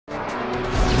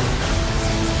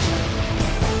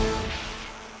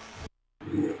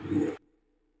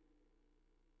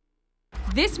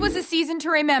This was a season to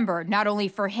remember, not only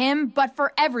for him, but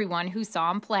for everyone who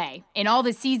saw him play. In all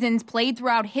the seasons played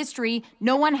throughout history,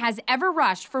 no one has ever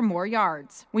rushed for more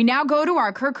yards. We now go to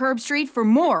our Kirk Herbstreit for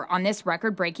more on this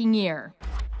record-breaking year.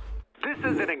 This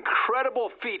is an incredible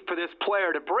feat for this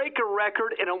player to break a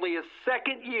record in only his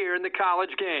second year in the college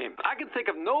game. I can think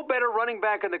of no better running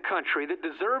back in the country that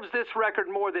deserves this record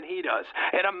more than he does.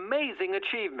 An amazing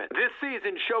achievement. This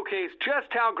season showcased just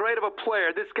how great of a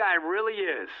player this guy really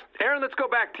is. Aaron, let's go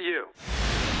back to you.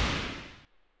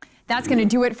 That's going to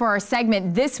do it for our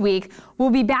segment this week. We'll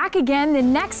be back again the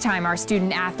next time our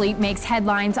student athlete makes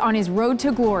headlines on his road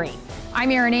to glory.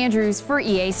 I'm Erin Andrews for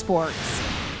EA Sports.